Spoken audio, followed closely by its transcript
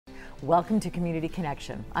Welcome to Community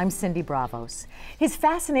Connection. I'm Cindy Bravos. His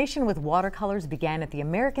fascination with watercolors began at the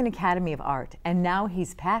American Academy of Art, and now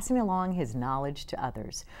he's passing along his knowledge to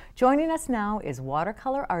others. Joining us now is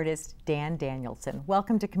watercolor artist Dan Danielson.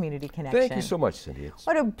 Welcome to Community Connection. Thank you so much, Cindy. It's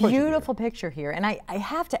what a beautiful picture here. And I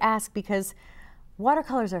have to ask, because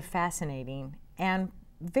watercolors are fascinating and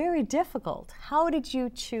very difficult. How did you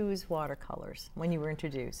choose watercolors when you were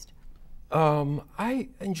introduced? I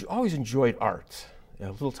always enjoyed art. A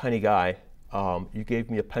little tiny guy, you gave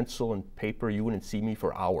me a pencil and paper, you wouldn't see me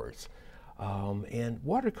for hours. And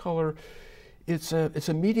watercolor, it's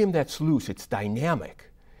a medium that's loose, it's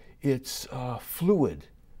dynamic, it's fluid,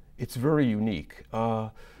 it's very unique.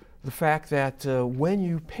 The fact that when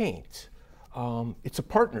you paint, it's a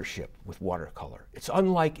partnership with watercolor. It's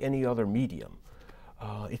unlike any other medium.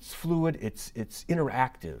 It's fluid, it's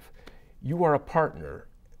interactive. You are a partner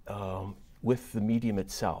with the medium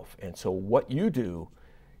itself. And so what you do,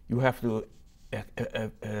 you have to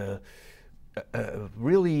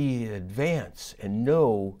really advance and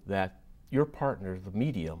know that your partner, the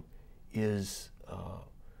medium, is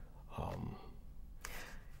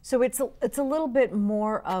So it's a little bit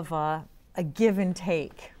more of a give and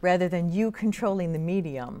take rather than you controlling the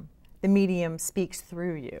medium. The medium speaks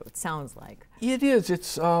through you, it sounds like. It is.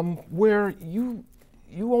 It's where you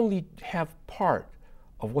only have part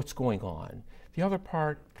of what's going on. The other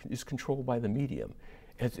part is controlled by the medium.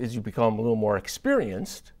 As you become a little more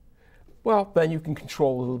experienced, well, then you can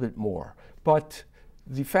control a little bit more. But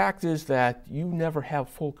the fact is that you never have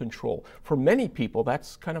full control. For many people,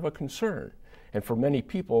 that's kind of a concern. And for many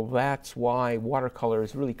people, that's why watercolor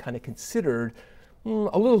is really kind of considered a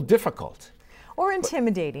little difficult. Or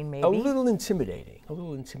intimidating, maybe. A little intimidating, a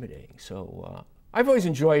little intimidating. So I've always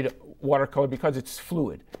enjoyed watercolor because it's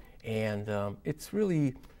fluid. And it's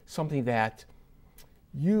really something that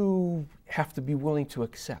you have to be willing to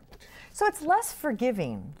accept. So it's less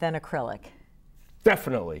forgiving than acrylic.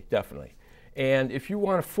 Definitely, definitely. And if you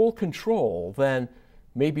want full control, then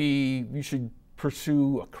maybe you should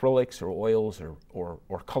pursue acrylics or oils or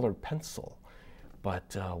colored pencil.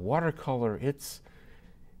 But watercolor,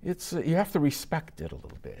 you have to respect it a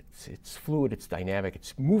little bit. It's fluid, it's dynamic,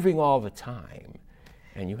 it's moving all the time.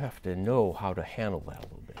 And you have to know how to handle that a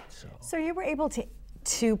little bit. So you were able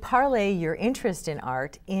to parlay your interest in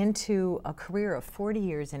art into a career of 40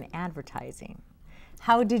 years in advertising.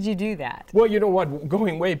 How did you do that? Well, you know what,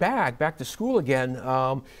 going way back to school again,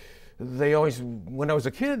 they always, when I was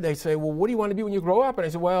a kid, they say, well, what do you want to be when you grow up? And I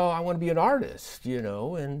said, well, I want to be an artist, you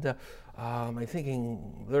know, and I'm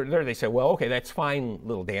thinking, there they say, well, okay, that's fine,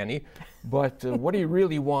 little Danny, but what do you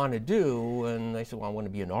really want to do? And I said, well, I want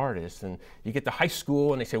to be an artist. And you get to high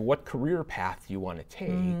school and they say, what career path do you want to take?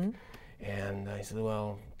 Mm-hmm. And I said,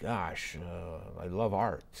 well, gosh, I love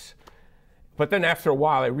arts. But then after a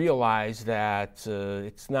while, I realized that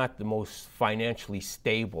it's not the most financially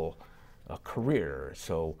stable career.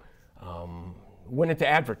 So went into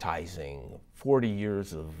advertising, 40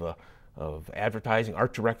 years of advertising,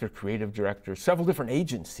 art director, creative director, several different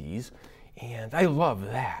agencies, and I love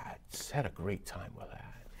that. Had a great time with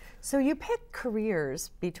that. So you pick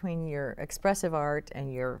careers between your expressive art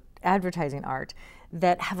and your advertising art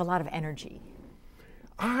that have a lot of energy.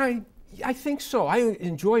 I think so. I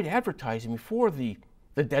enjoyed advertising before the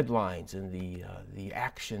deadlines and the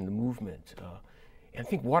action, the movement, and I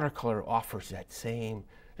think watercolor offers that same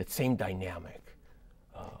dynamic.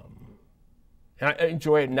 And I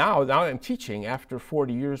enjoy it now. Now I'm teaching after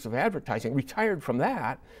 40 years of advertising, retired from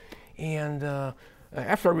that. And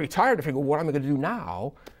after I retired, I figured, what am I going to do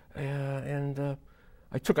now?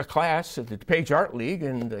 I took a class at the DuPage Art League,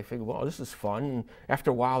 and I figured, well, this is fun. And after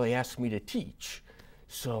a while, they asked me to teach.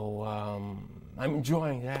 So I'm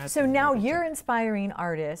enjoying that. So now you're inspiring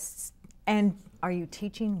artists, and are you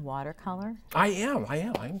teaching watercolor? I am.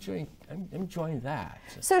 I'm enjoying that.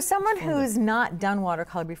 So someone who's not done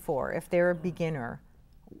watercolor before, if they're a beginner,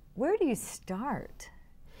 where do you start?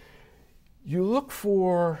 You look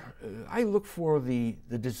for, I look for the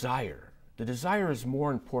desire. The desire is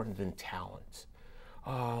more important than talent.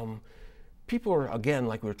 People are, again,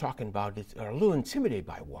 like we were talking about, are a little intimidated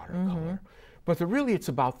by watercolor, but really it's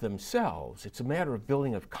about themselves. It's a matter of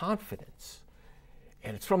building of confidence.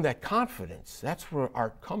 And it's from that confidence, that's where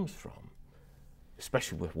art comes from,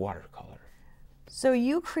 especially with watercolor. So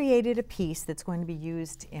you created a piece that's going to be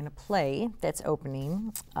used in a play that's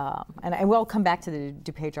opening, and I will come back to the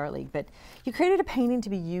DuPage Art League, but you created a painting to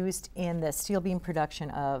be used in the steel beam production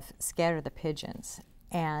of Scatter the Pigeons.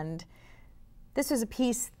 And this was a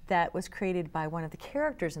piece that was created by one of the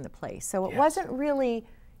characters in the play, so it wasn't really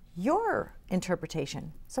your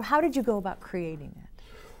interpretation. So how did you go about creating it?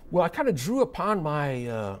 Well, I kind of drew upon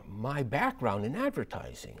my, my background in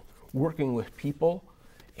advertising, working with people,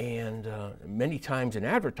 and many times in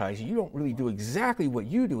advertising, you don't really do exactly what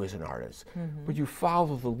you do as an artist, but you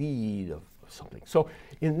follow the lead of something. So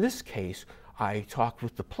in this case, I talked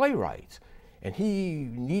with the playwright, and he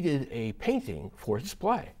needed a painting for his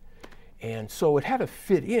play. And so it had to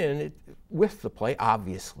fit in with the play,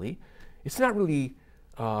 obviously. It's not really,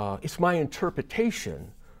 it's my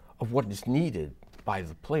interpretation of what is needed by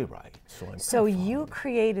the playwright. So you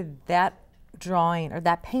created that drawing or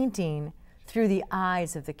that painting through the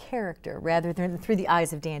eyes of the character rather than through the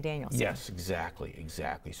eyes of Dan Danielson. Yes, exactly,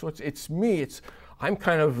 exactly. So it's me, I'm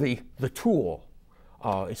kind of the tool.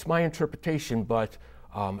 It's my interpretation, but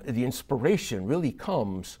the inspiration really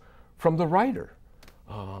comes from the writer.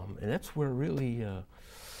 And that's where really,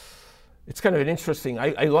 it's kind of an interesting,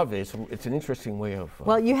 I love it. It's an interesting way of...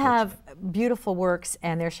 well, you have beautiful works,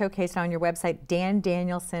 and they're showcased on your website,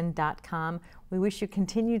 dandanielson.com. We wish you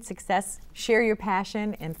continued success. Share your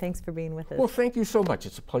passion, and thanks for being with us. Well, thank you so much.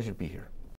 It's a pleasure to be here.